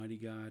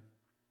Almighty God.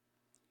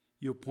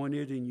 You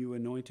appointed and you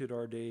anointed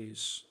our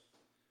days,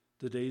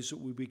 the days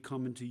that we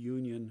become into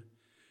union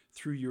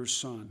through your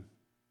Son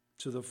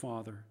to the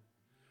Father,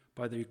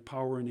 by the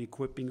power and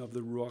equipping of the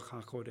Ruach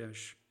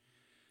HaKodesh,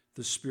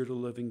 the Spirit of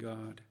the living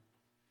God.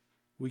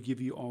 We give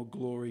you all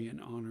glory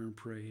and honor and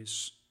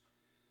praise.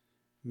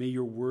 May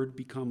your word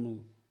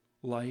become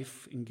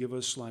life and give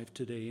us life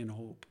today and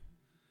hope.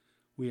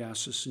 We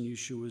ask this in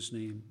Yeshua's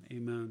name.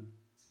 Amen.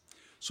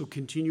 So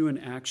continue in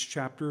Acts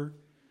chapter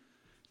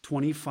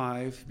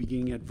 25,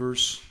 beginning at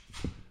verse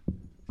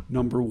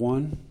number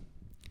 1.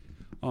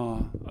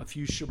 A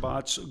few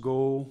Shabbats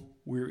ago,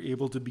 we were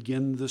able to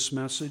begin this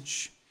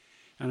message,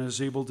 and I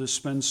was able to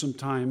spend some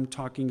time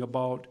talking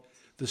about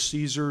the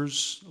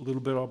Caesars, a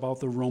little bit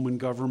about the Roman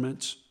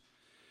government.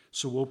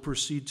 So we'll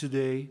proceed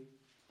today,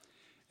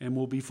 and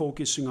we'll be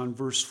focusing on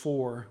verse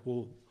 4.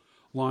 We'll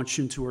launch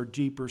into our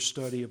deeper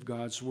study of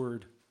God's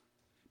word,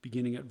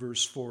 beginning at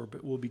verse 4,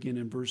 but we'll begin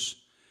in verse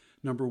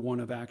number 1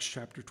 of Acts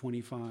chapter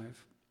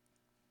 25.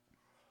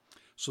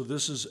 So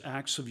this is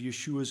Acts of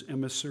Yeshua's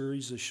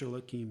emissaries, the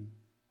Shalakim,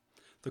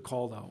 the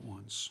called out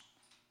ones.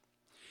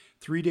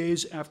 3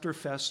 days after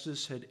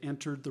Festus had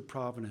entered the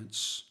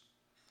province,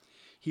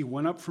 he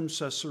went up from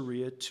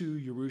Caesarea to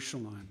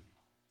Jerusalem.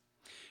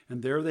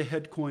 And there the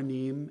head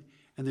Kohanim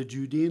and the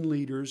Judean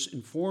leaders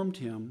informed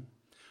him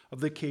of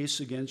the case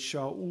against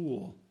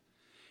Shaul,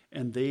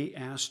 and they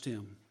asked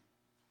him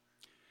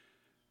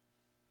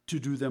to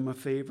do them a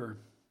favor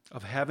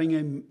of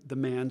having the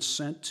man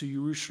sent to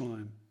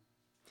Jerusalem.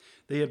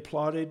 They had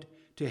plotted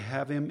to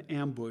have him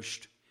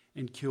ambushed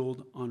and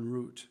killed en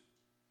route.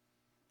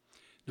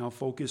 Now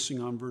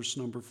focusing on verse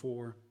number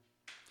 4.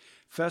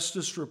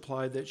 Festus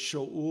replied that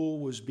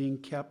Shaul was being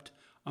kept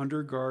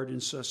under guard in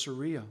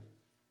Caesarea,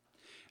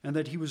 and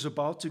that he was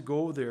about to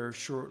go there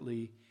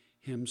shortly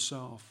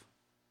himself.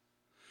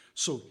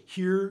 So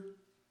here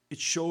it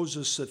shows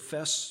us that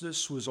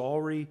Festus was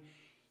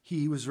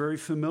very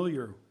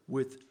familiar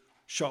with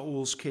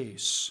Shaul's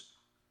case,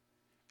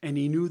 and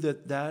he knew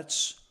that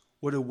that's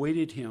what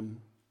awaited him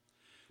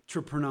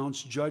to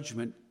pronounce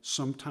judgment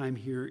sometime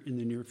here in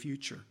the near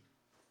future.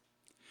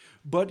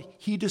 But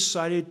he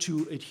decided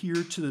to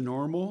adhere to the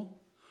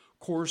normal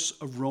course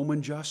of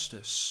Roman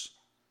justice.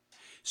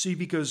 See,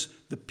 because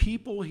the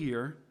people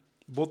here,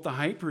 both the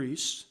high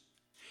priest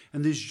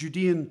and these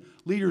Judean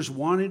leaders,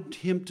 wanted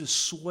him to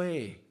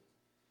sway,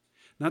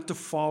 not to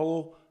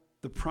follow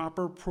the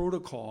proper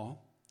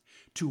protocol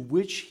to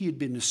which he had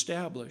been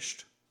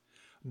established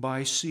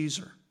by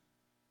Caesar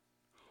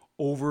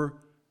over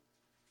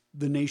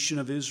the nation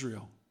of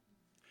Israel,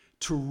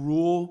 to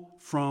rule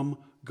from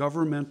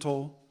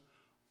governmental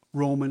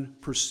Roman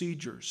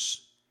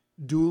procedures,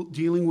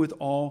 dealing with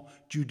all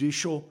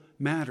judicial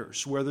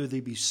matters, whether they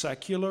be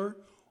secular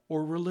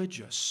or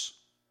religious.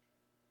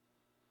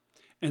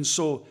 And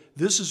so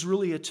this is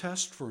really a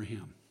test for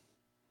him,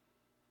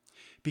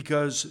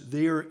 because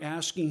they are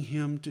asking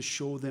him to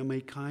show them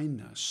a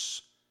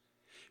kindness,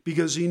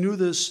 because he knew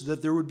that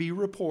there would be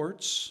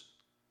reports,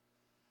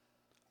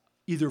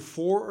 either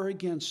for or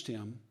against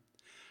him,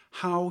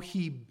 how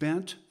he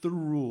bent the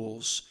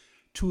rules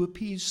to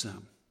appease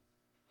them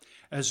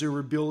as they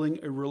were building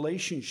a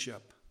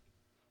relationship.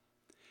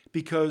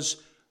 Because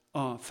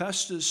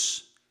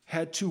Festus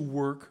had to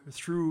work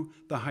through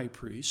the high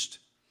priest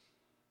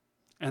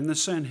and the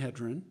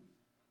Sanhedrin.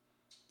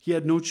 He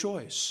had no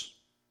choice.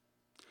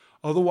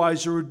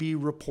 Otherwise, there would be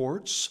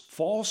reports,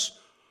 false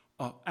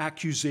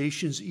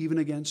accusations even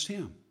against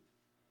him.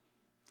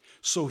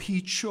 So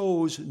he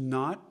chose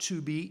not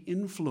to be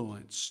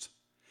influenced,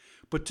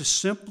 but to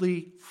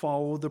simply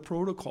follow the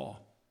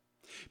protocol.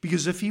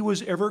 Because if he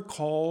was ever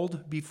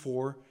called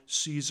before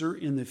Caesar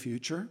in the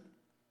future,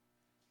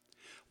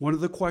 one of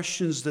the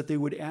questions that they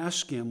would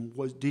ask him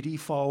was, did he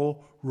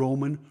follow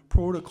Roman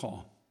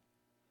protocol?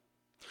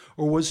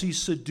 Or was he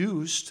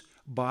seduced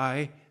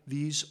by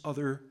these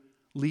other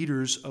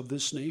leaders of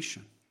this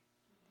nation?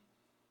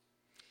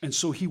 And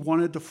so he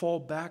wanted to fall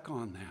back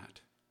on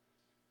that.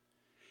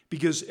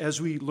 Because as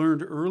we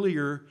learned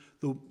earlier,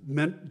 the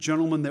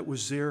gentleman that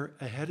was there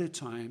ahead of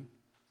time,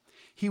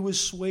 he was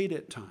swayed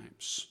at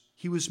times.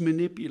 He was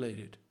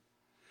manipulated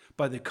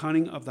by the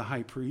cunning of the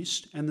high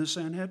priest and the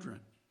Sanhedrin.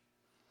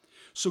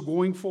 So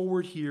going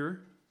forward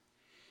here,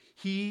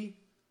 he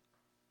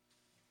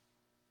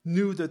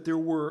knew that there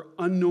were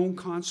unknown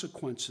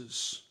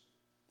consequences,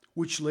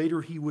 which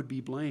later he would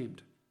be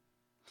blamed.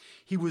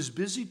 He was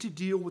busy to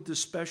deal with the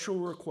special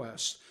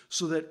request,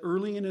 so that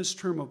early in his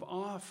term of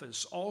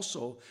office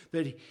also,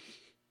 that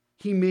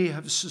he may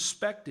have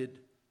suspected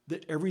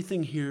that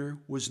everything here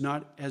was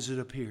not as it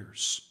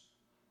appears.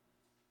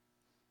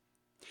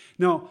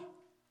 Now,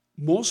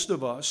 most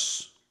of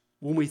us,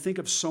 when we think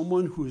of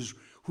someone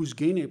who's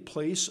gained a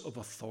place of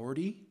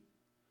authority,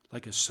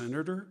 like a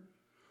senator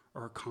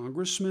or a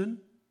congressman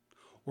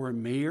or a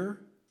mayor,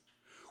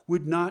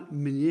 would not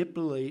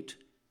manipulate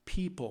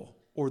people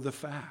or the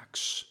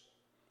facts.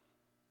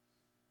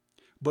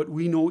 But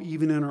we know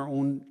even in our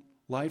own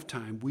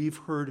lifetime, we've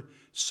heard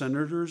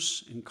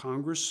senators and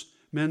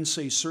congressmen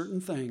say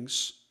certain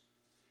things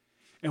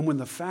And when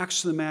the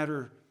facts of the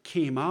matter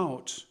came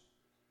out,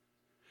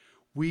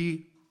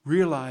 we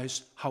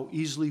realized how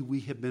easily we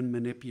have been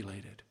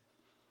manipulated.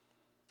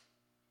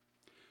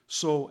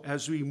 So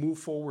as we move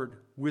forward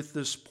with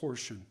this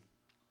portion,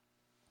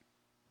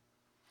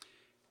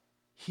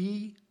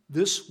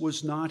 this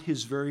was not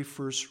his very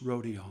first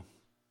rodeo.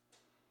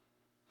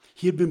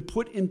 He had been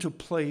put into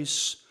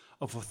place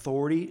of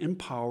authority and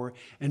power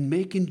and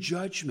making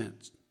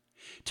judgments,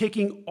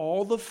 taking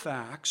all the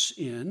facts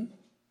in,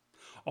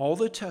 all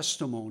the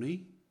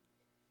testimony,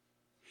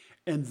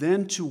 and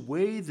then to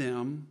weigh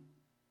them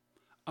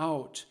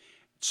out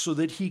so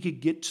that he could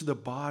get to the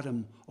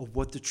bottom of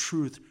what the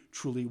truth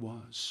truly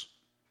was.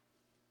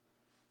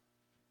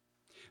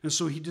 And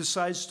so he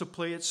decides to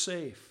play it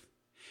safe.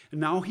 And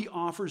now he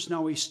offers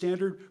a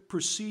standard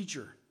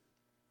procedure.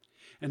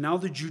 And now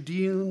the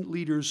Judean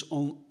leaders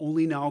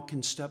only now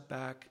can step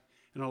back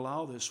and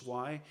allow this.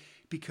 Why?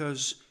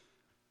 Because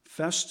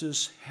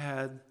Festus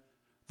had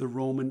the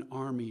Roman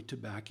army to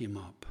back him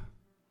up,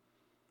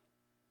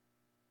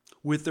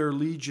 with their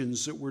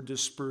legions that were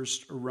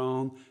dispersed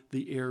around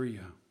the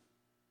area.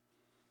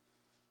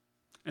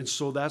 And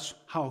so that's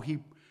how he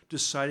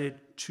decided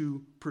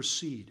to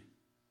proceed.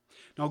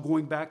 Now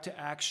going back to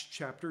Acts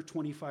chapter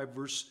 25,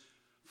 verse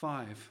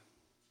 5.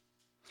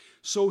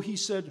 So he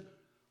said,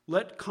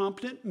 "Let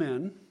competent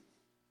men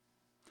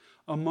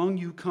among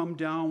you come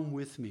down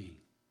with me."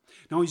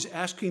 Now he's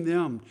asking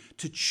them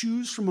to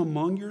choose from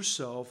among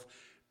yourself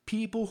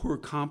people who are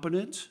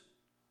competent,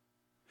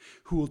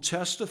 who will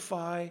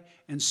testify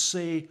and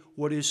say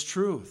what is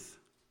truth.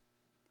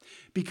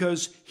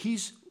 Because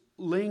he's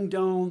laying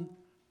down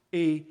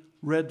a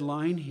red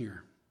line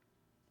here.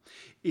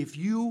 If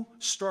you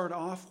start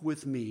off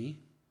with me,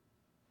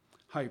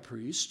 high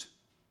priest,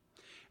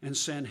 and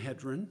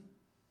Sanhedrin,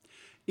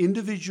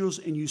 individuals,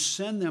 and you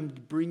send them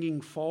bringing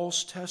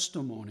false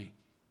testimony,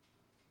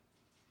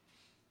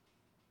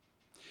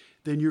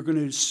 then you're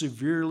going to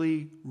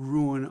severely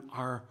ruin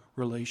our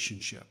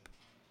relationship.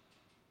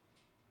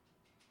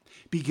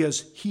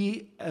 Because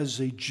he, as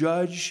a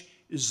judge,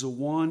 is the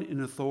one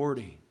in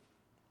authority.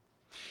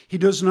 He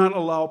does not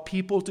allow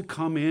people to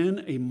come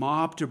in, a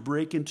mob to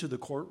break into the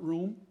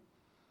courtroom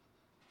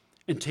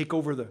and take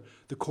over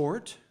the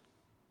court.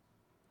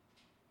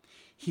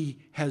 He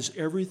has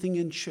everything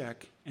in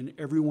check, and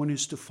everyone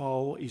is to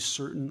follow a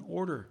certain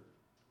order.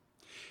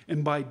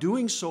 And by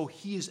doing so,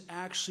 he is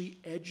actually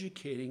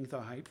educating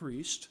the high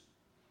priest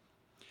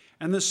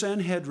and the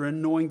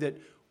Sanhedrin, knowing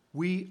that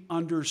we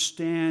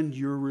understand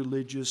your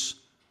religious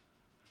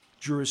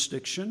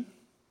jurisdiction.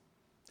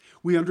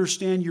 We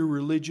understand your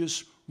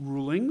religious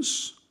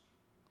rulings,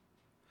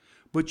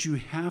 but you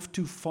have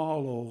to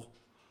follow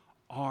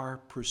our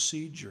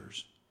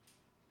procedures.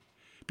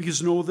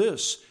 Because know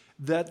this,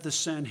 that the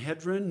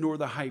Sanhedrin nor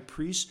the high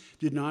priest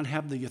did not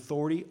have the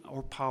authority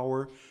or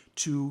power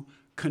to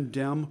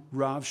condemn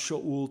Rav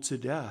Shaul to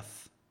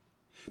death.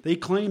 They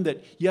claim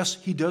that, yes,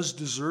 he does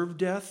deserve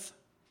death,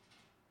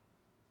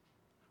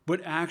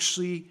 but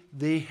actually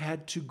they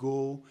had to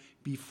go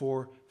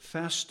before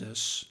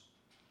Festus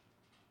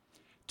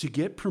to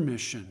get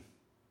permission.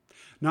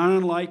 Not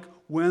unlike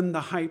when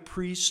the high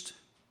priest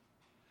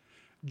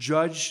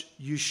judged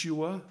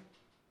Yeshua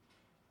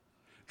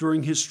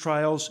during his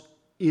trials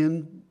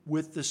in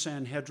with the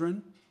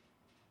Sanhedrin.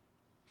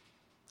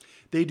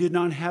 They did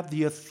not have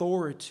the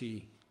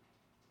authority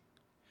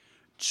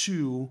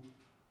to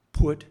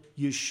put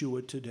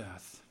Yeshua to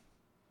death.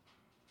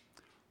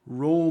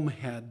 Rome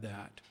had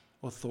that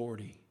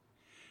authority.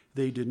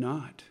 They did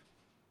not.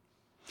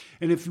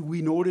 And if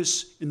we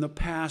notice in the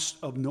past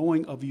of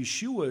knowing of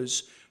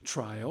Yeshua's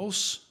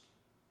trials,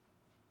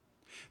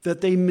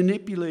 that they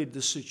manipulated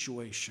the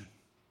situation.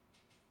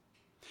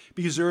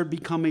 Because there had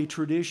become a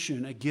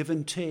tradition, a give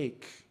and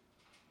take,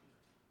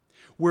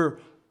 where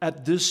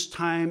at this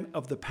time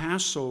of the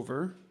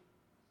Passover,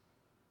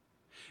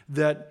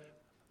 that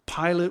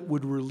Pilate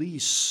would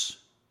release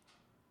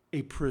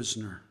a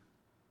prisoner.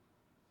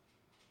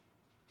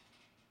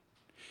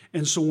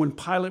 And so when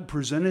Pilate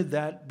presented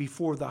that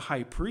before the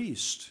high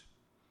priest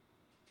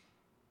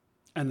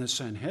and the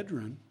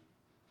Sanhedrin,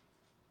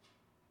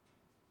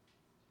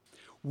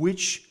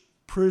 which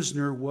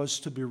prisoner was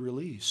to be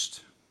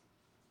released?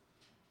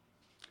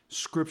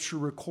 Scripture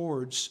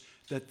records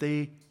that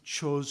they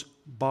chose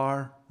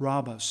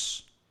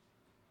Barabbas,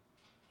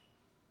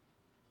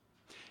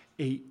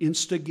 an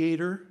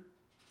instigator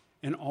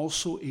and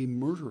also a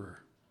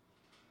murderer,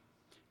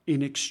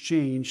 in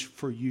exchange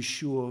for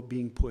Yeshua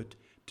being put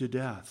to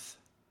death.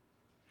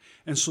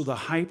 And so the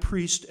high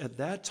priest at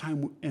that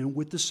time, and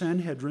with the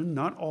Sanhedrin,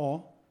 not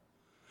all,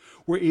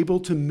 were able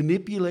to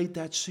manipulate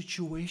that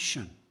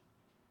situation.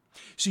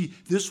 See,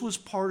 this was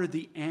part of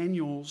the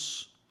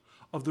annuals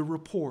of the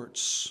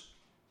reports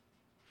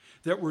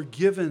that were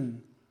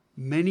given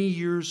many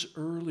years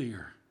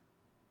earlier.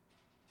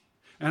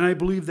 And I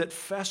believe that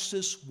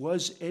Festus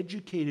was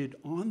educated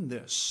on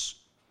this,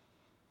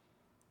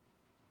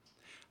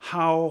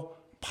 how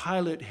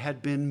Pilate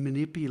had been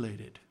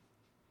manipulated.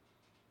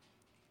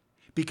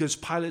 Because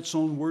Pilate's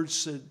own words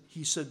said,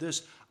 he said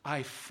this,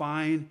 I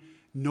find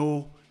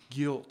no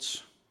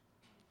guilt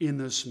in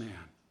this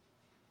man.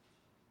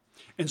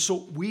 And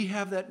so we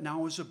have that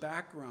now as a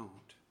background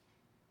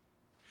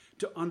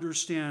to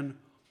understand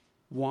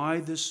why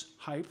this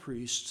high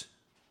priest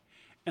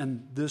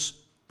and this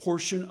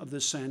portion of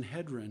the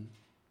Sanhedrin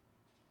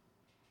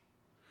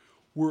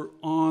were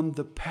on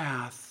the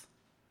path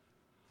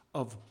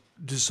of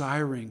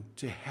desiring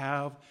to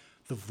have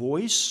the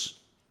voice,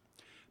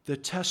 the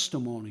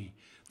testimony,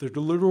 the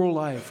literal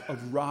life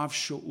of Rav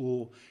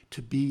Shaul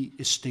to be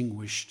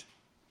extinguished.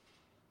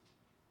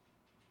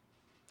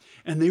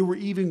 And they were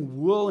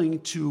even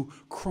willing to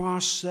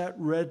cross that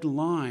red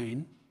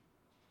line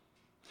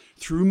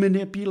through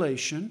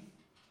manipulation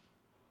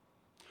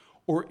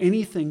or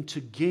anything to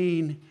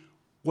gain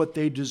what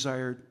they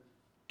desired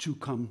to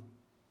come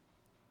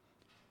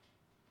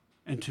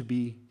and to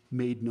be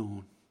made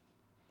known.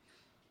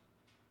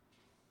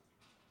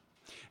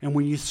 And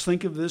when you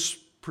think of this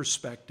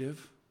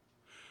perspective,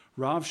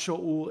 Rav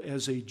Shaul,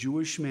 as a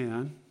Jewish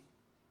man,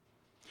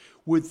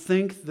 would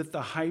think that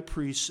the high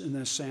priests in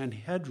the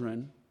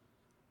Sanhedrin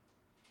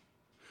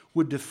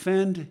would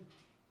defend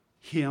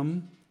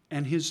him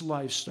and his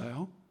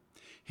lifestyle,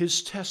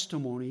 his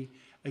testimony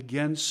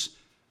against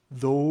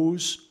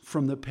those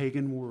from the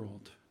pagan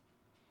world.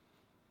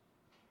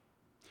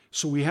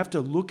 So we have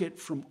to look at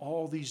from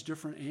all these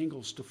different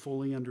angles to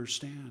fully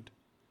understand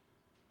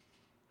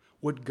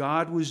what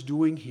God was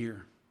doing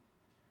here.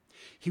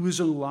 He was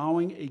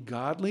allowing a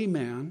godly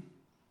man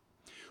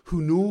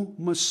who knew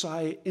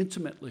Messiah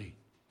intimately,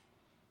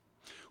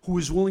 who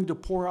was willing to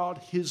pour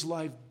out his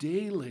life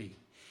daily,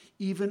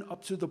 even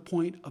up to the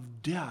point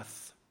of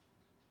death,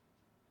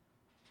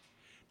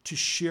 to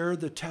share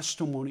the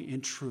testimony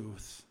in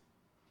truth,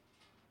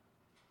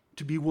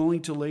 to be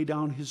willing to lay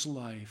down his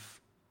life,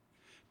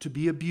 to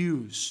be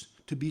abused,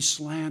 to be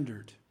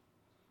slandered,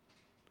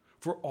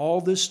 for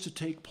all this to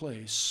take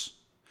place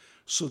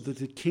so that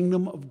the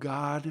kingdom of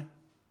God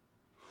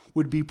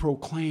would be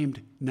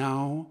proclaimed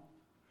now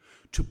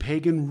to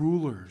pagan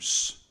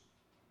rulers.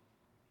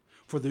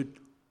 For the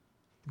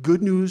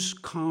good news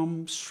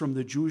comes from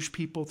the Jewish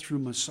people through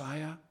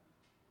Messiah,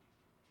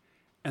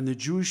 and the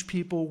Jewish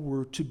people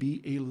were to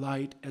be a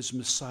light as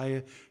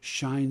Messiah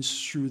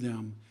shines through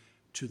them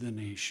to the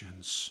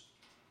nations.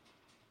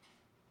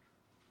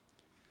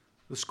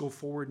 Let's go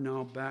forward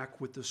now back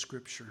with the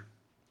scripture.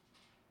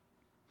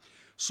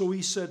 So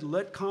he said,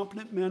 "Let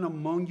competent men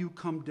among you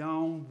come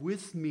down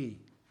with me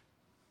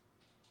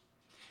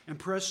and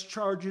press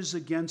charges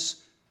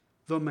against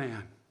the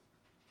man.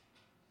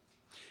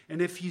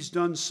 And if he's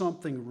done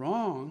something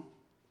wrong,"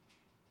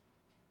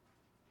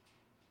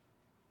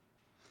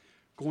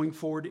 going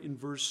forward in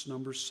verse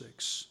number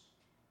 6,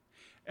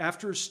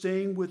 "after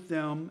staying with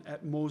them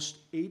at most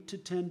 8 to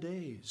 10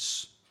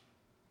 days.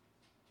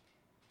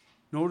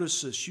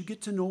 Notice this, you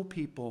get to know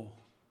people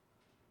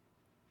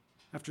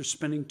after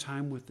spending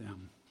time with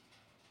them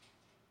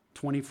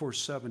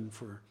 24/7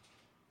 for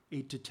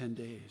 8 to 10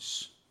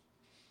 days.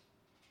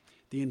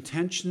 The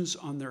intentions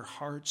on their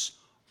hearts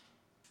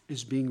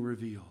is being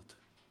revealed.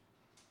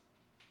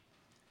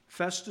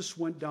 Festus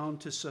went down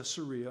to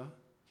Caesarea,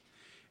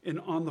 and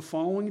on the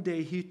following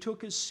day he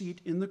took his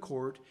seat in the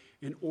court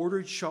and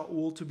ordered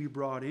Shaul to be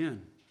brought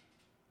in.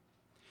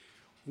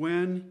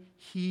 When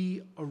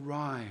he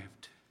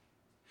arrived,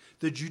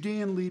 the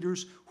Judean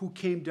leaders who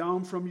came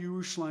down from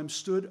Jerusalem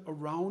stood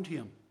around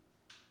him,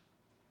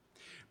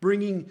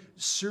 bringing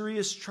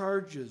serious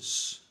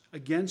charges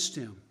against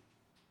him,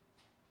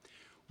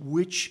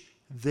 which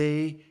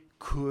they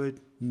could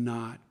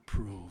not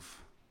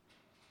prove."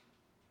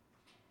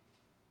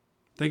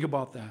 Think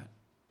about that.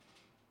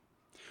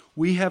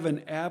 We have an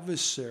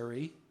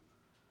adversary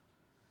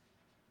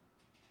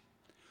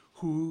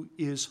who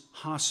is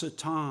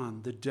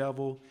Hasatan, the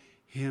devil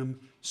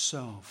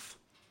himself.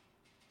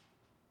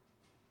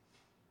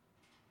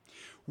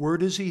 Where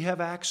does he have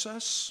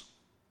access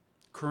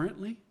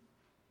currently?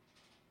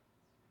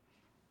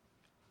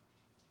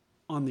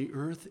 On the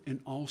earth and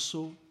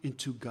also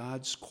into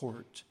God's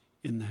court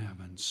in the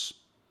heavens.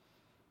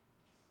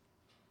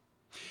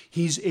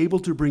 He's able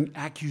to bring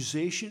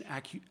accusation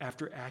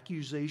after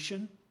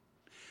accusation,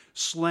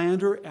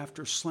 slander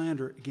after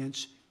slander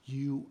against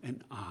you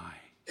and I.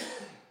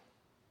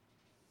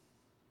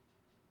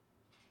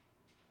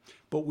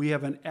 But we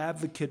have an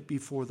advocate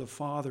before the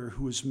Father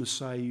who is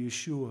Messiah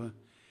Yeshua,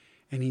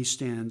 and he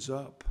stands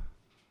up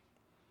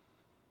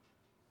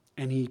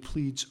and he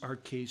pleads our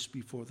case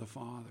before the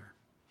Father.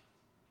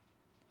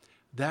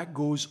 That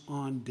goes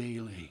on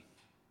daily.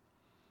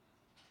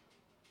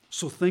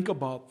 So think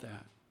about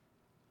that.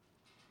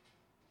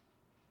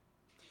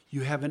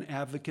 You have an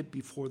advocate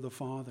before the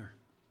Father.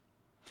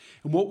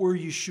 And what were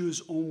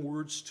Yeshua's own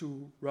words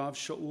to Rav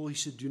Shaul? He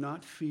said, "Do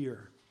not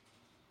fear,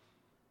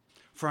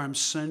 for I'm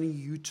sending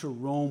you to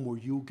Rome where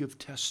you'll give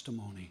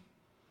testimony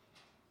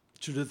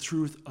to the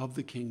truth of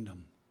the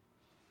kingdom."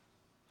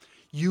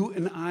 You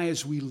and I,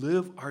 as we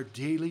live our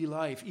daily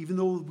life, even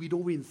though we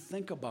don't even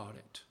think about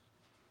it,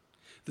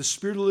 the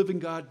Spirit of the living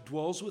God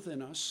dwells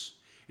within us,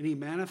 and he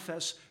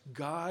manifests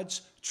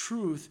God's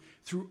truth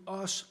through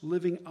us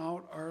living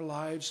out our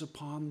lives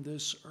upon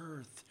this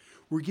earth.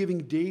 We're giving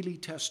daily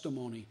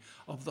testimony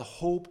of the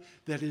hope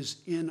that is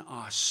in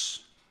us.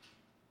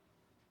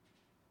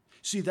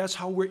 See, that's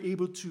how we're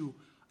able to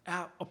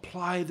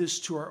apply this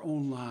to our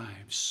own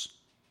lives.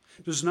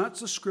 Does not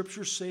the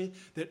scripture say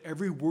that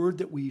every word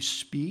that we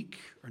speak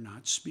or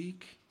not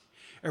speak,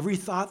 every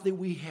thought that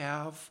we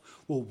have,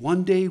 well,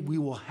 one day we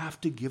will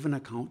have to give an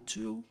account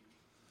to?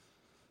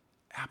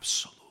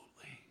 Absolutely.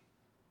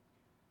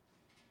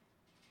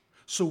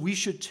 So we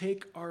should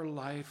take our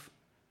life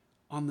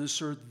on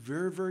this earth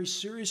very, very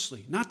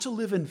seriously. Not to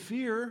live in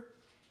fear,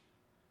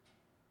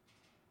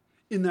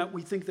 in that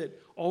we think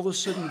that all of a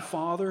sudden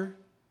Father,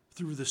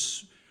 through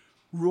this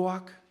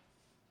Ruach,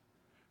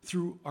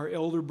 through our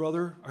elder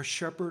brother, our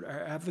shepherd,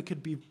 our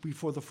advocate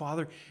before the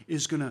Father,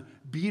 is going to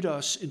beat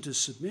us into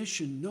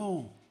submission.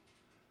 No.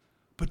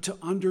 But to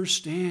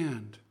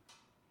understand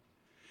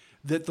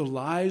that the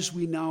lives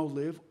we now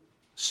live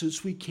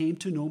since we came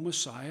to know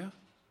Messiah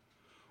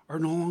are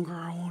no longer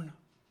our own.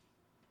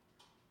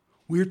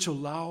 We are to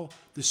allow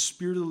the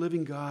Spirit of the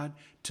living God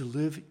to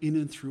live in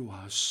and through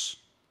us.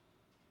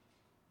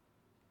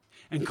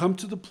 And come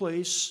to the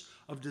place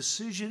of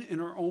decision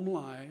in our own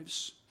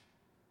lives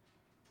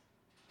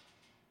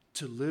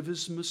to live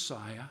as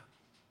Messiah,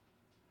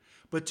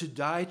 but to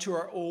die to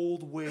our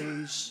old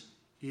ways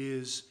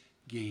is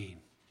gain.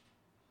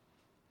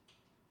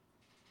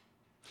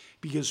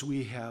 Because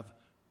we have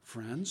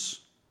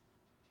friends,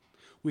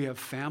 we have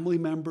family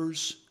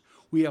members,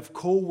 we have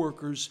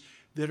co-workers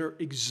that are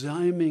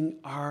examining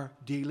our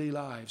daily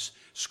lives.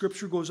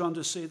 Scripture goes on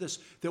to say this,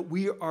 that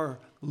we are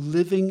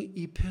living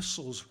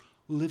epistles,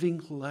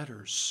 living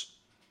letters,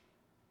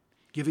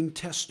 giving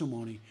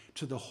testimony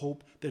to the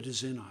hope that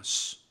is in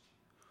us,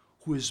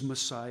 who is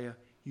Messiah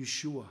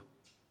Yeshua.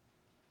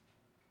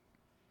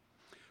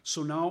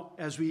 So now,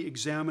 as we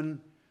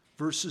examine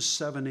verses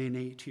 7 and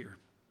 8 here,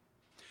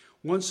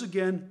 once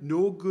again,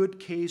 no good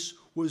case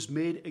was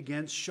made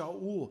against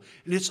Shaul,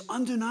 and it's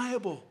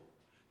undeniable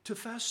to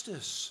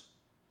Festus.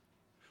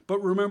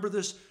 But remember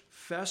this,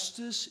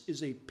 Festus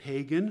is a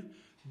pagan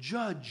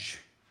judge.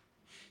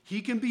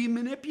 He can be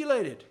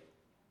manipulated.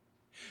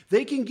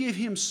 They can give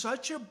him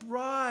such a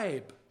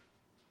bribe,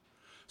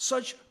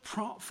 such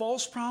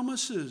false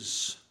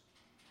promises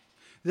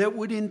that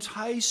would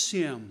entice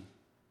him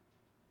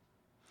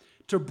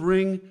to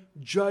bring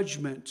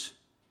judgment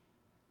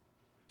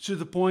to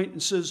the point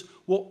and says,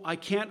 well, I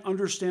can't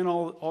understand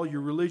all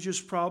your religious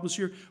problems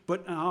here,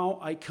 but now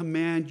I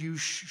command you,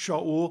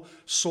 Shaul,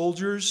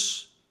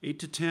 soldiers, 8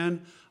 to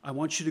 10, I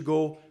want you to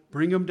go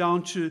bring them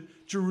down to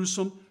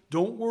Jerusalem.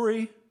 Don't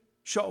worry,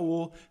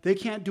 Shaul, they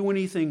can't do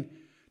anything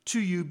to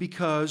you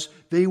because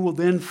they will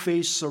then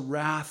face the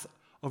wrath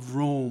of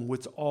Rome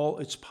with all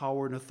its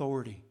power and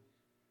authority.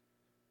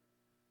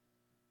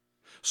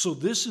 So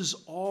this is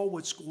all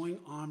what's going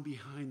on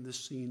behind the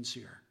scenes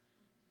here.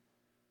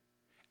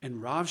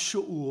 And Rav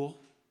Shaul,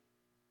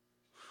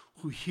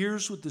 who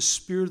hears what the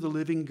Spirit of the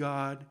living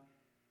God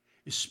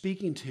is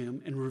speaking to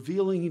him and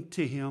revealing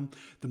to him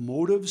the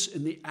motives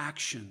and the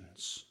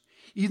actions,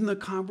 even the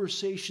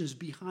conversations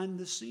behind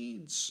the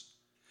scenes.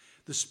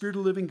 The Spirit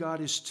of the living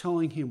God is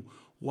telling him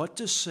what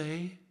to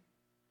say,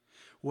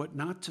 what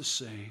not to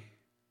say,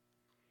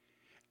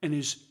 and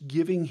is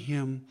giving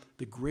him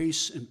the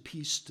grace and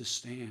peace to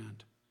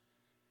stand.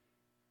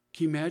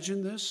 Can you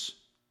imagine this?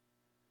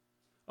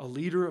 A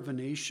leader of a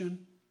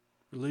nation,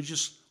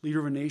 religious leader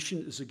of a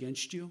nation is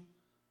against you,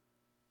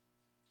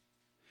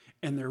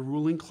 and their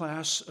ruling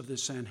class of the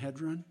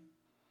Sanhedrin,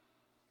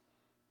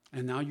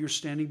 and now you're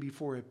standing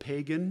before a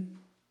pagan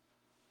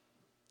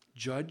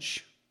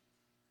judge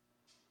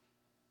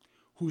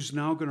who's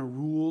now going to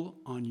rule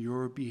on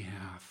your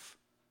behalf.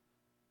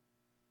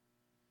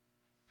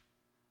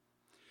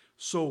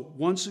 So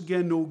once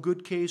again, no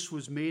good case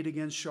was made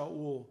against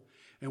Shaul,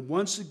 and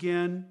once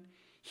again,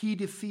 he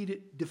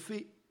defended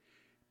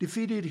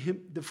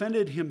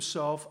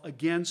himself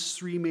against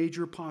three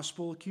major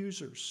possible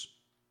accusers.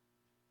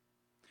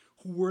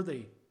 Who were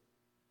they?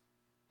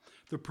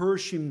 The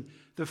Pershim,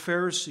 the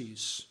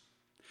Pharisees,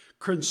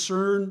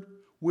 concerned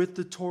with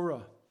the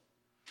Torah.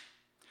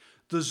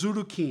 The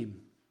Zadokim,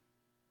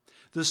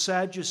 the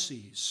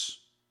Sadducees.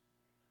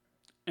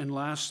 And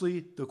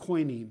lastly, the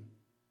Kohanim,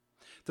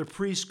 the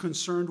priests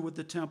concerned with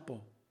the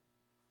temple.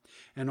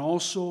 And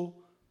also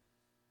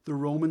the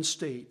Roman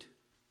state,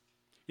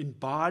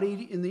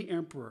 embodied in the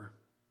emperor.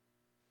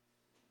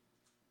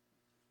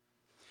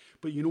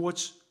 But you know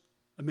what's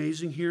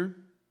amazing here?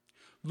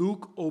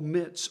 Luke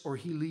omits, or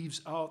he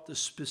leaves out, the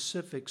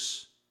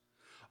specifics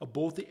of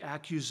both the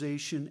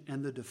accusation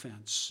and the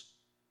defense.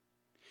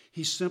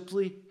 He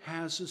simply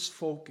has us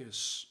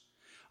focus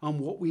on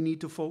what we need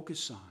to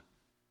focus on.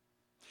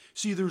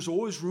 See, there's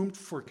always room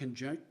for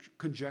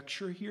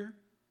conjecture here.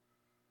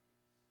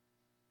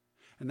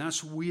 And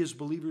that's what we as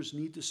believers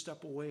need to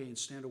step away and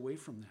stand away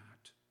from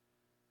that.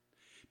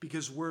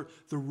 Because where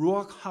the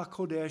Ruach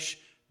HaKodesh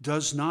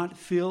does not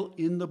fill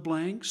in the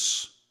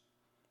blanks,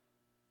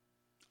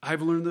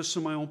 I've learned this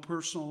in my own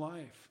personal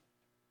life.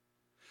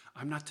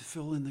 I'm not to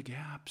fill in the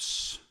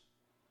gaps.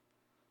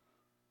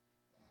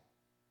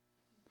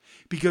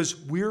 Because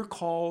we're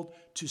called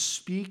to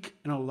speak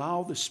and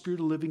allow the Spirit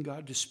of the living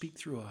God to speak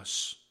through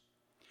us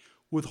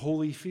with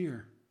holy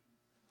fear.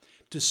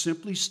 To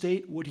simply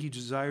state what He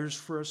desires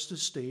for us to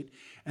state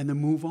and then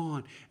move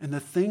on. And the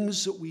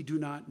things that we do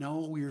not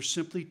know, we are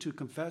simply to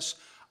confess,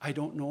 I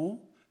don't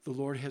know. The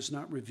Lord has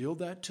not revealed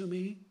that to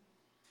me.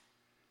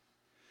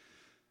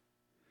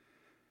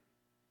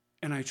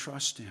 And I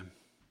trust Him.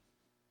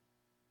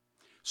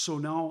 So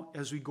now,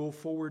 as we go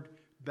forward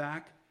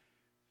back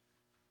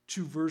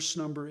to verse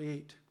number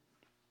 8.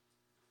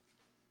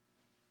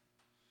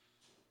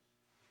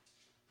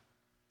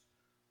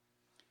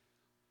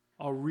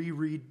 I'll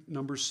reread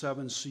number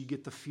 7 so you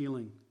get the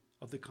feeling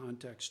of the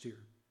context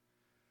here.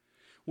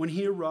 When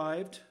he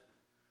arrived,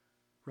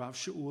 Rav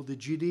Shaul, the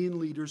Judean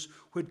leaders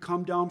who had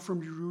come down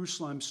from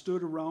Jerusalem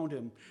stood around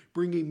him,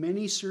 bringing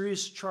many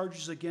serious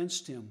charges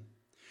against him,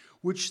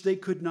 which they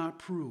could not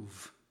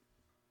prove.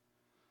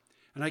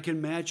 And I can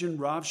imagine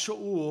Rav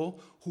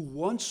Shaul, who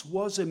once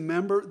was a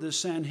member of the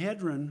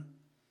Sanhedrin,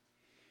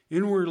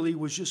 inwardly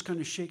was just kind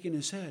of shaking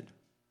his head.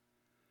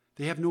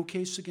 They have no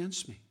case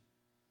against me.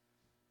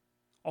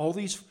 All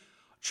these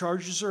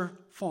charges are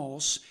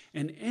false,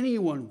 and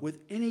anyone with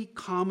any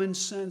common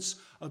sense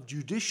of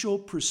judicial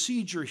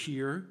procedure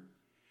here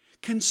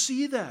can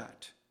see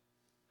that.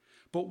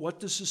 But what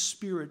does the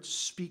Spirit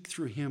speak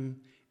through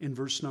him in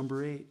verse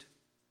number 8?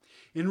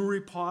 In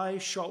reply,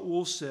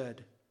 Shaul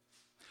said,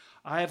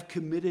 I have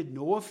committed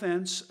no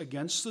offense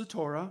against the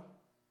Torah,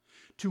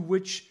 to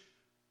which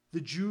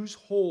the Jews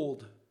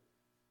hold,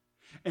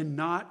 and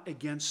not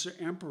against the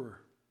emperor.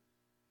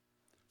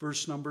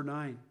 Verse number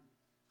 9.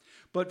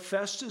 But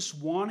Festus,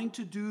 wanting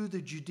to do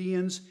the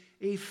Judeans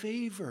a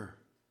favor.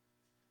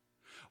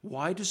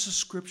 Why does the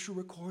Scripture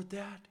record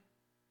that?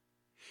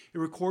 It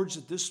records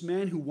that this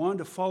man who wanted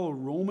to follow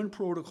Roman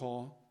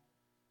protocol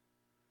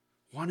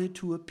wanted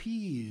to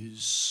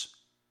appease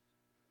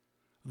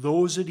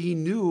those that he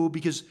knew,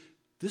 because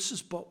this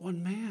is but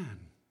one man.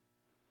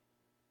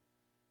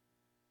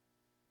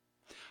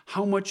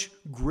 How much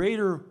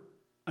greater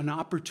an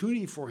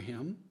opportunity for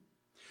him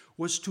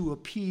was to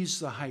appease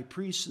the high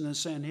priest and the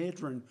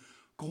Sanhedrin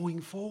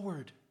going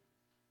forward.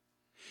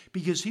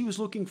 Because he was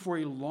looking for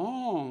a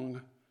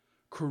long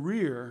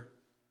career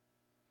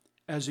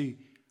as a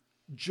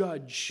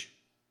judge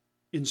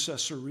in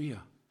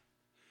Caesarea,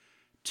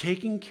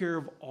 taking care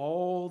of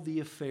all the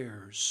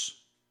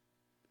affairs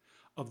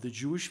of the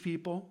Jewish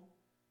people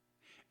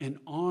and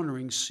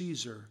honoring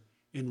Caesar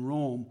in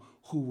Rome,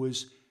 who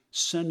was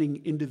sending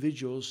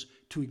individuals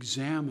to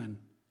examine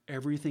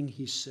everything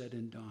he said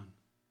and done,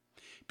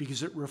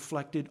 because it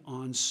reflected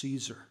on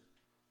Caesar.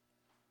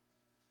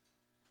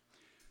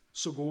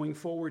 So going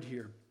forward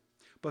here,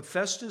 but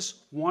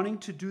Festus, wanting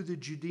to do the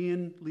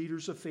Judean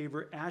leaders a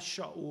favor, asked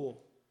Shaul,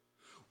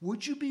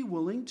 would you be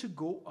willing to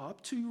go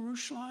up to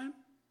Jerusalem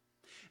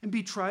and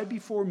be tried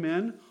before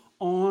men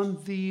on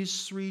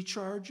these 3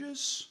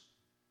 charges?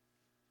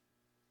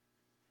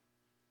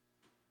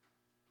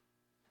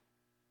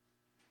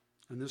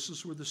 And this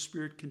is where the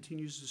Spirit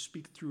continues to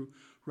speak through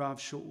Rav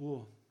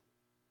Shaul.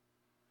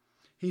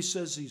 He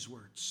says these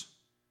words.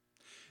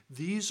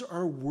 These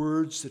are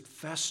words that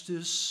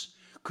Festus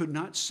could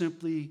not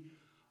simply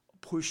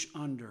push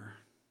under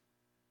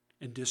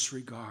and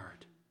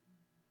disregard.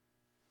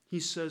 He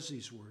says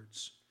these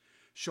words.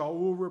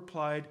 Shaul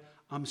replied,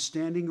 I'm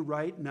standing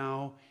right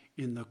now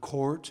in the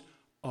court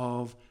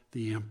of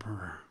the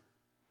emperor.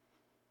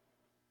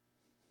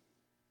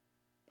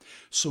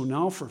 So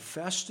now for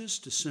Festus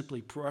to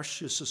simply brush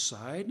this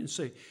aside and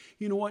say,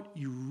 you know what,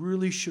 you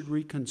really should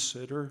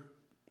reconsider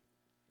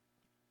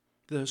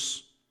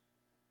this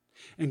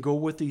and go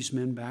with these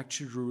men back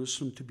to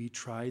Jerusalem to be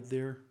tried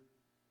there.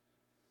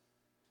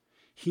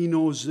 He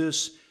knows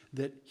this,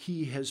 that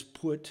he has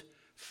put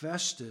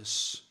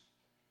Festus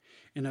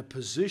in a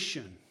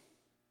position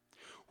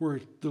where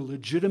the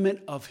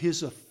legitimate of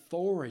his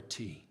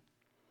authority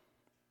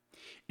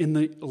in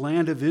the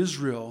land of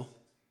Israel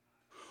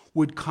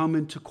would come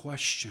into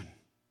question.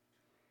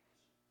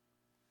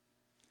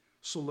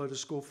 So let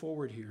us go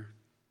forward here.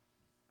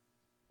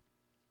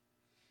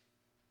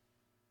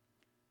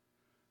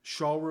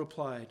 Shaul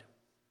replied,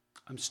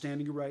 I'm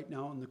standing right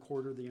now in the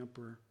court of the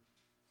emperor,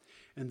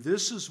 and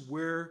this is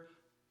where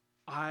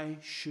I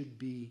should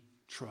be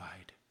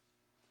tried.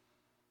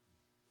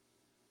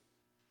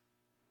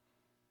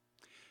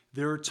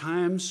 There are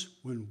times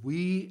when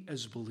we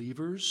as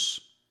believers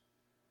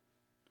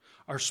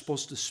are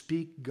supposed to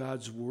speak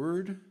God's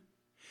word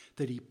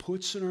that He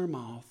puts in our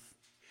mouth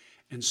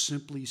and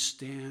simply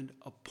stand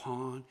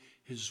upon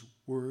His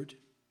word,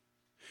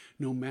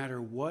 no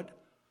matter what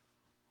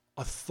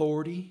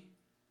authority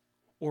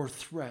or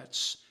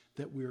threats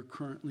that we are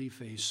currently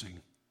facing.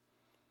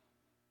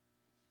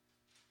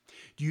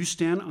 Do you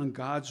stand on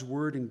God's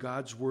word and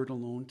God's word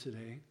alone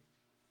today?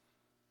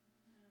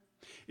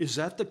 Is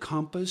that the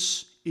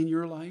compass in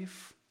your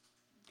life?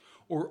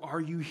 Or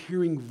are you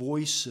hearing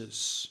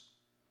voices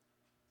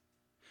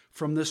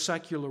from the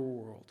secular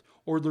world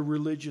or the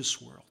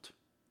religious world.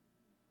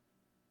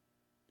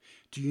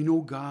 Do you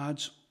know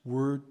God's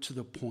word to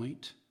the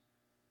point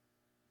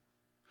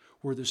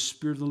where the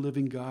Spirit of the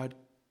living God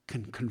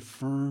can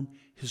confirm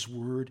his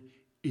word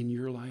in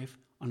your life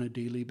on a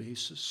daily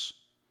basis?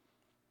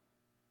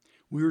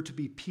 We are to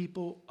be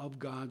people of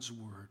God's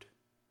word.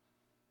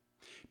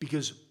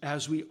 Because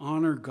as we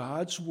honor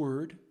God's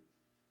word,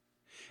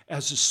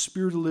 as the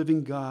Spirit of the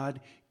living God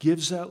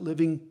gives that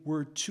living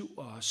word to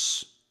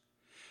us,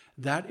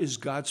 that is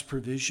God's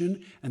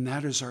provision and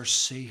that is our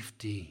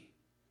safety.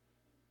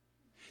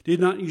 Did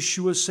not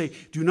Yeshua say,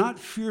 "Do not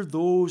fear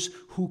those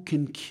who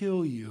can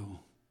kill you,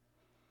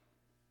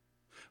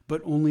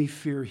 but only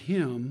fear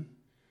him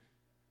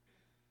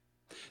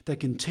that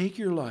can take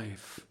your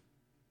life,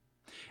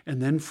 and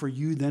then for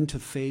you then to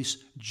face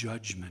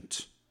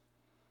judgment"?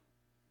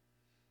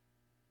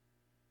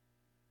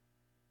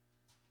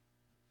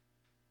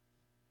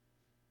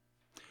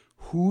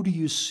 Who do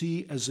you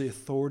see as the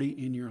authority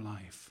in your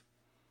life?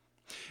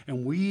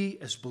 And we,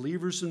 as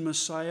believers in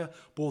Messiah,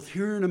 both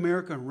here in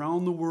America and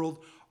around the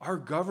world, our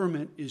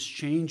government is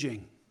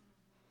changing.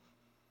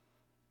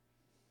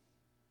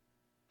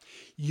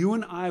 You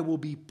and I will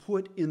be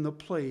put in the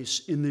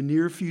place in the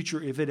near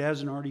future, if it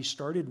hasn't already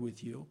started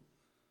with you,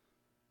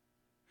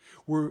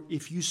 where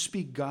if you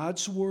speak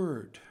God's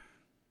word,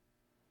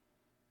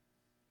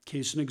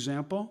 case in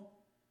example,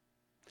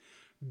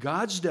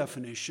 God's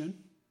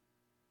definition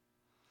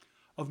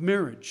of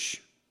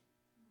marriage.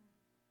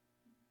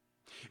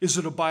 Is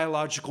it a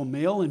biological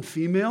male and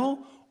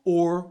female,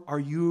 or are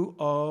you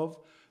of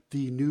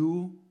the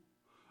new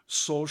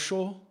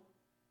social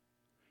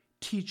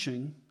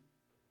teaching?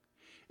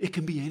 It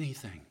can be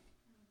anything.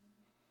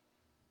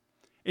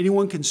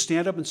 Anyone can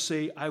stand up and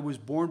say, "I was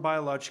born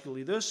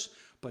biologically this,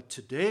 but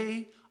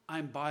today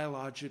I'm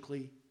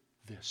biologically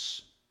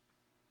this."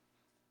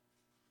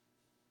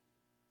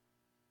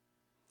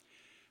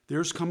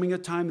 There's coming a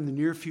time in the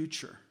near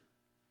future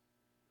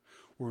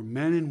where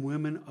men and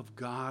women of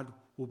God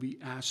will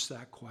be asked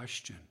that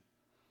question.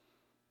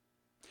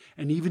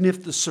 And even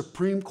if the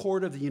Supreme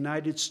Court of the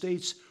United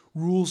States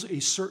rules a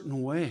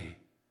certain way,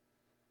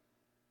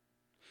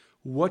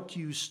 what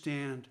do you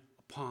stand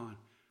upon?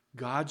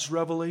 God's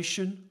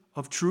revelation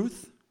of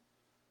truth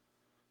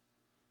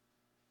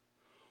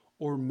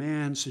or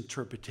man's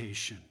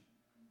interpretation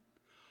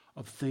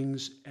of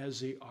things as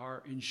they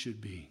are and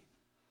should be?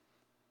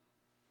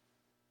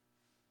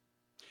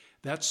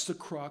 That's the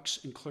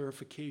crux and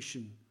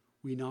clarification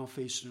we now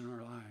face in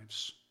our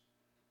lives.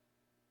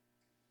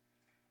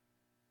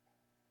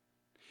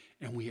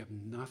 And we have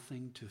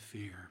nothing to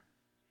fear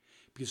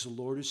because the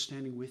Lord is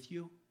standing with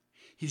you.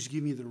 He's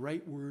giving you the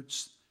right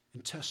words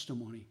and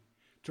testimony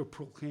to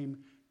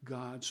proclaim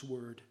God's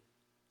word.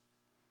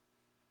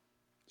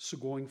 So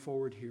going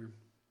forward here,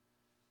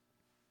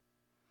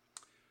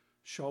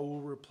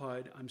 Shaul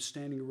replied, "I'm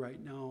standing right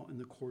now in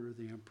the court of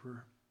the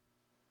emperor,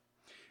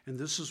 and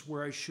this is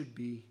where I should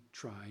be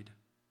tried.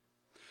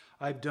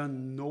 I've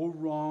done no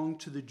wrong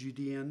to the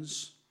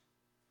Judeans,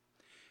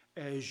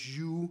 as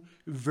you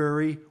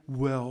very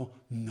well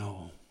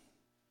know."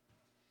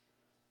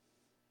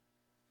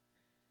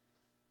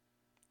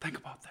 Think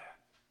about that.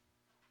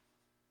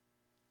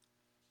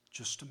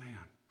 Just a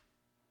man.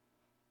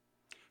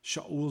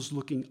 Shaul's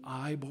looking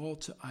eyeball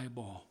to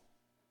eyeball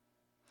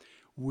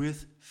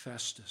with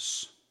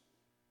Festus.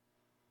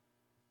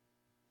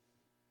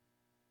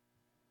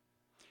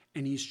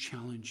 And he's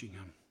challenging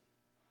him.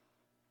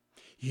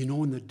 You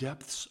know, in the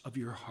depths of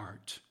your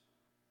heart,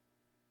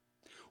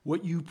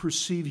 what you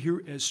perceive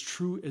here as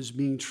true as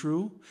being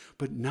true,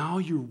 but now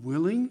you're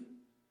willing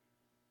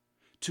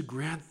to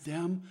grant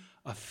them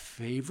a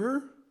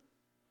favor?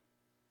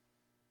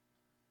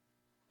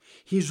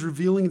 He's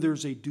revealing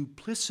there's a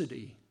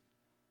duplicity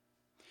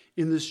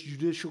in this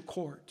judicial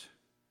court.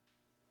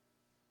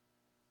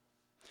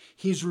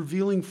 He's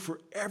revealing for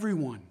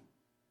everyone.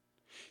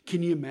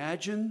 Can you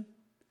imagine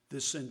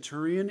the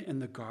centurion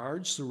and the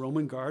guards, the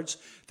Roman guards,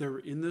 that are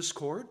in this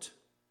court?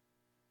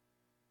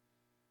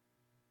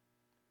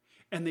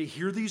 And they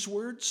hear these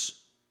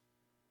words?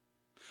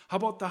 How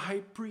about the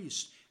high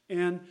priest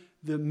and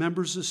the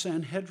members of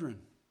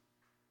Sanhedrin?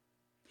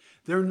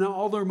 They're now,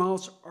 all their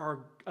mouths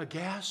are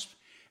aghast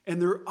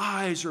and their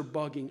eyes are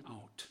bugging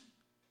out.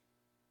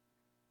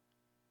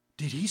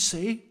 Did he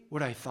say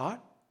what I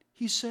thought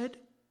he said?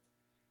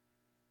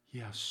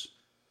 Yes.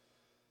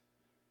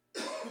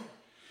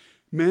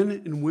 Men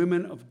and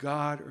women of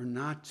God are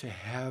not to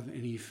have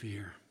any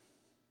fear.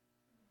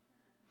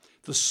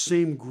 The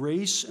same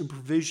grace and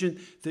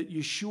provision that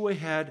Yeshua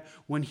had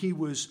when he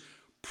was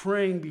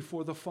praying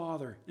before the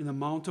Father in the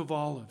Mount of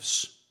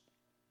Olives.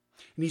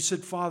 And he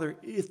said, "Father,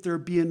 if there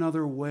be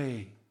another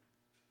way."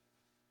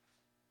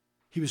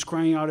 He was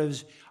crying out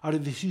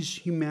of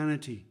his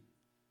humanity.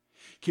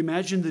 Can you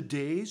imagine the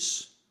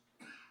days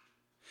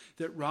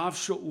that Rav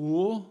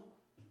Shaul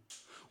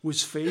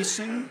was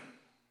facing?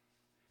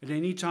 At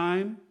any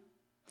time,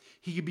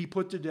 he could be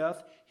put to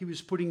death. He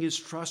was putting his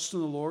trust in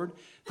the Lord.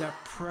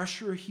 That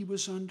pressure he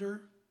was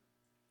under.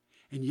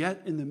 And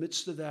yet, in the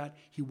midst of that,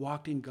 he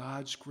walked in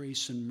God's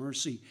grace and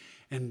mercy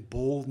and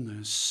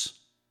boldness,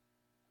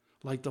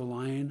 like the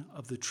Lion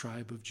of the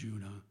tribe of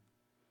Judah,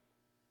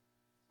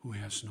 who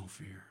has no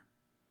fear.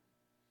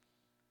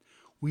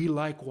 We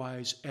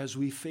likewise, as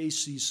we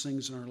face these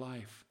things in our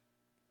life,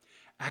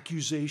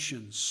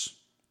 accusations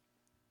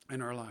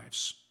in our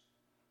lives,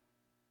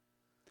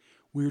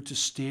 we are to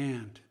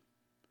stand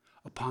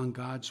upon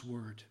God's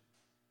word.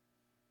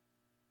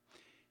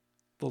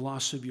 The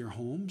loss of your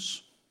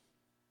homes,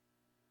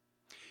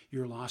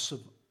 your loss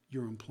of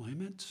your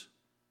employment,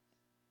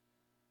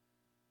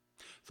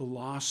 the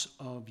loss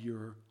of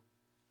your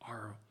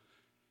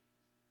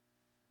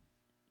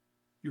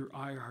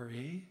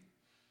IRA,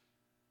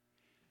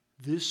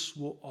 this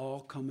will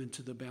all come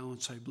into the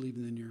balance, I believe,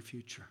 in the near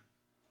future.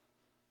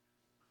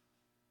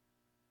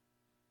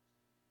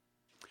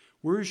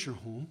 Where is your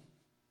home?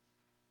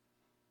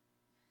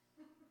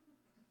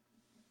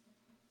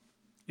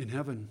 In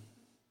heaven.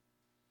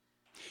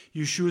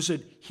 Yeshua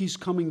said he's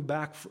coming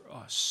back for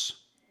us.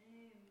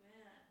 Amen.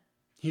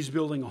 He's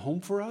building a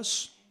home for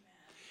us.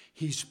 Amen.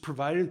 He's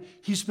provided,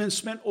 he's been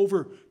spent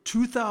over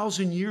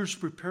 2,000 years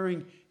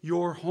preparing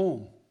your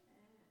home.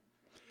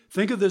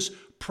 Think of this,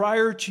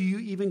 prior to you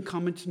even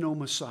coming to know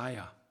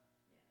Messiah.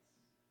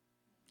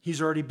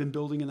 He's already been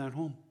building in that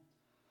home.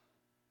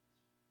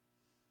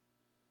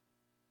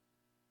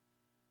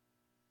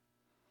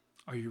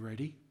 Are you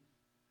ready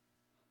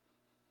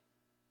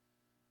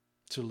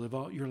to live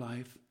out your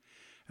life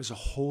as a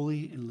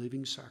holy and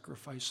living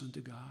sacrifice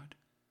unto God?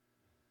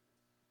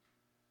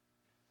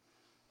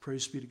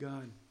 Praise be to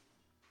God.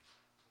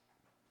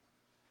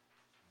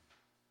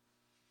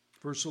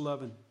 Verse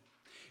 11.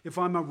 If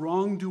I'm a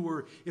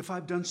wrongdoer, if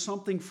I've done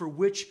something for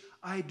which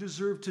I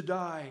deserve to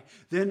die,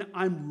 then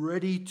I'm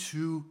ready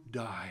to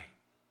die.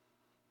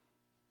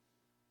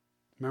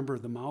 Remember,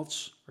 the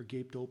mouths are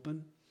gaped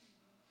open.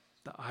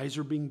 The eyes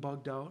are being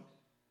bugged out.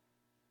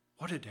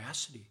 What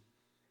audacity.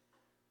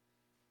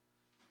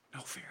 No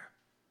fear.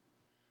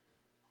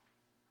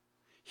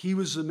 He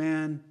was the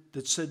man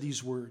that said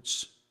these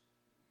words.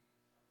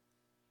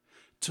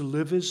 To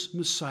live is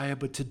Messiah,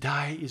 but to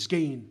die is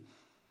gain.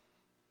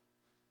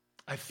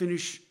 I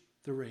finished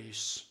the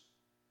race.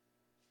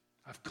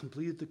 I've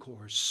completed the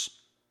course.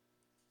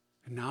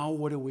 And now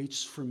what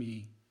awaits for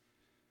me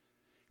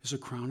is a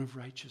crown of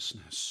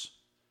righteousness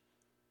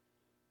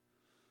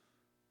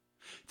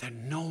that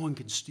no one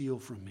can steal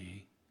from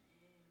me.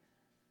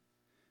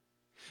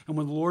 And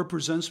when the Lord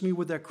presents me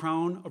with that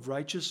crown of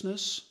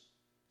righteousness,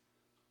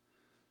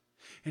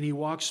 and he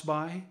walks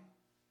by,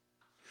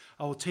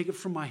 I will take it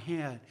from my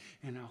hand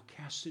and I'll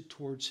cast it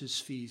towards his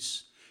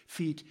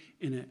feet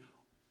in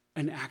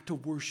an act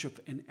of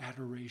worship and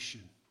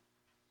adoration.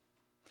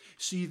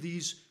 See,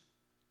 these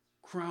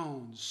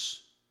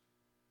crowns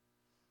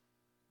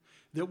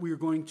that we are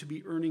going to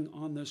be earning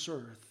on this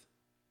earth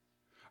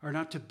are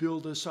not to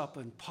build us up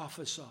and puff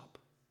us up,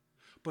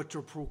 but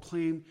to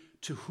proclaim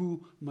to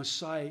who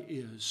Messiah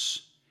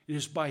is. It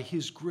is by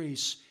his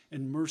grace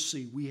and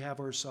mercy we have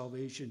our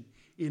salvation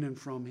in and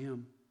from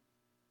him.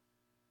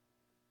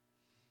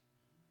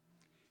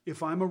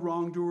 If I'm a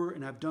wrongdoer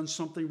and I've done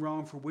something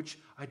wrong for which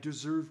I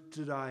deserve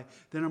to die,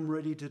 then I'm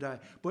ready to die.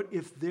 But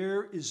if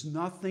there is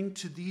nothing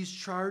to these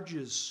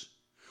charges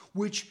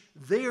which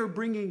they are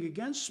bringing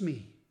against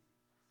me,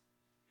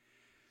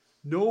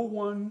 no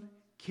one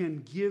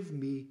can give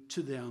me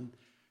to them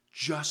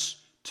just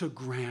to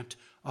grant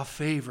a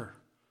favor.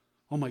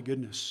 Oh my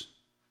goodness.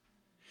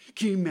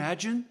 Can you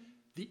imagine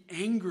the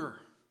anger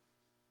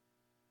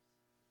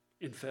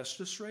in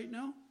Festus right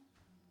now?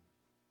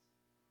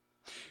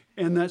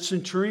 And that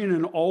centurion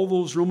and all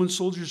those Roman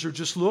soldiers are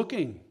just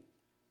looking.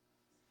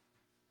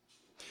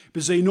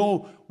 Because they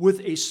know with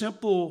a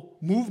simple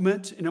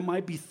movement, and it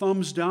might be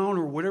thumbs down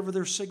or whatever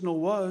their signal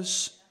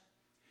was,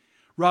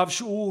 Rav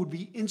Shaul would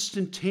be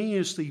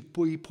instantaneously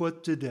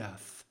put to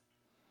death.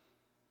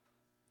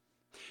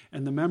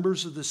 And the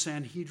members of the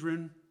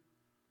Sanhedrin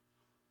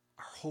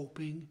are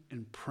hoping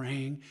and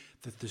praying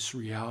that this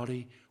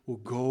reality will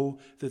go,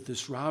 that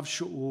this Rav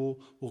Shaul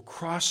will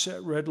cross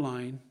that red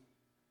line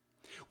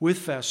with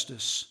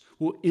Festus,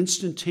 will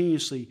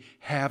instantaneously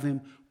have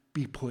him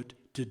be put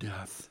to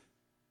death.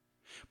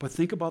 But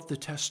think about the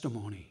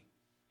testimony.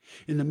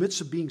 In the midst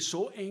of being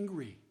so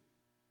angry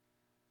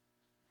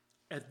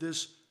at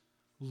this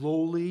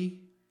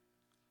lowly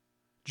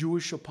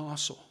Jewish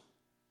apostle,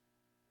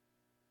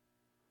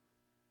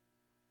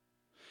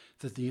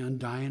 that the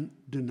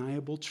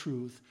undeniable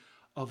truth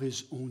of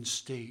his own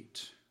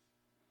state,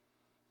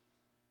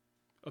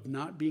 of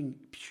not being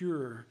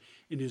pure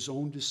in his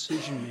own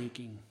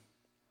decision-making,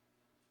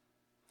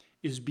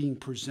 is being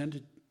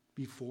presented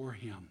before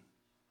him.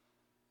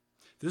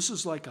 This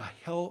is like a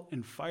hell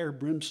and fire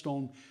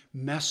brimstone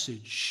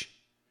message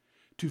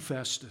to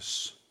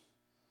Festus.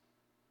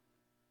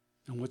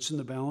 And what's in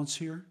the balance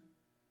here?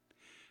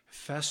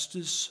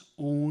 Festus'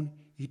 own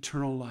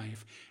eternal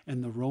life.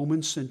 And the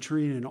Roman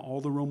centurion and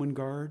all the Roman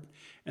guard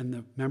and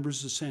the members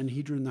of the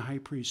Sanhedrin and the high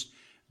priest,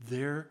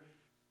 their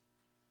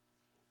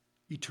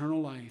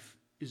eternal life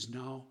is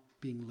now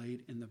being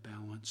laid in the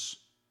balance.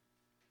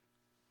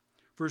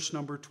 Verse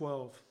number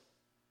 12.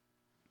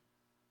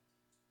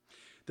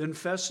 Then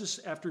Festus,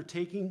 after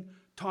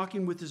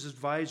talking with his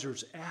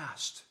advisors,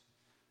 asked,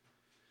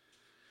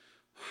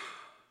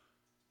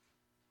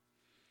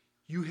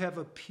 "You have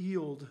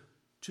appealed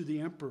to the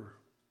emperor.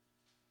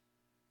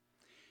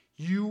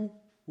 You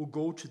will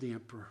go to the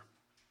emperor."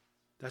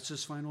 That's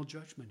his final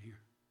judgment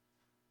here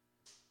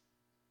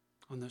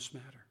on this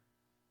matter.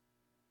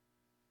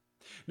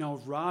 Now,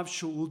 if Rav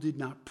Shaul did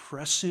not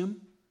press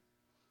him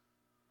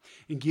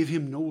and give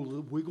him no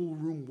wiggle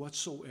room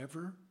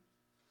whatsoever,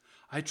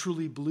 I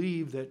truly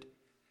believe that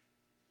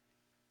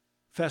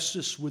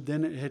Festus would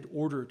then had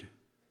ordered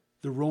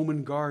the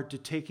Roman guard to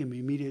take him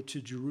immediately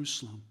to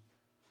Jerusalem.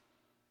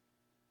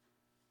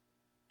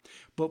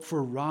 But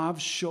for Rav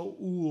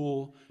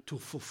Shaul to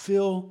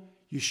fulfill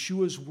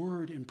Yeshua's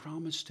word and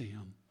promise to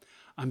him,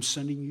 "I'm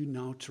sending you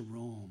now to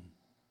Rome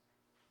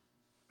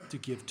to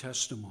give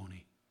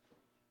testimony."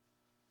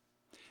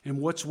 And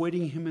what's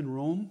waiting him in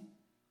Rome?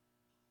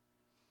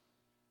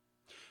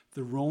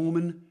 The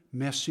Roman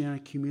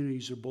Messianic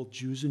communities are both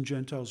Jews and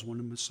Gentiles, one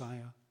in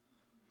Messiah.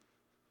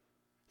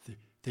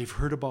 They've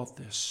heard about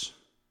this,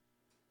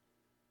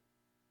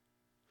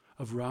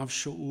 of Rav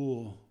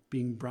Shaul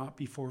being brought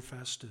before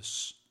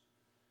Festus,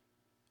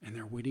 and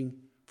they're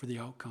waiting for the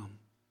outcome.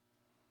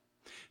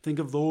 Think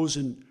of those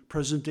in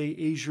present-day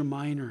Asia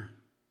Minor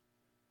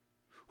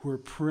who are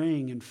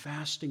praying and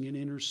fasting and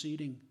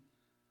interceding.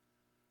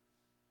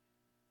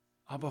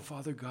 Abba,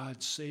 Father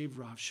God, save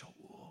Rav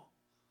Shaul.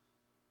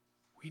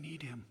 We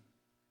need him.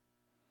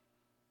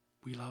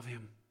 We love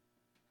him.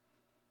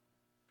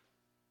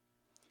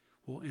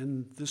 We'll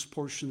end this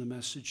portion of the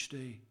message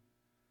today.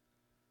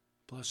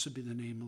 Blessed be the name of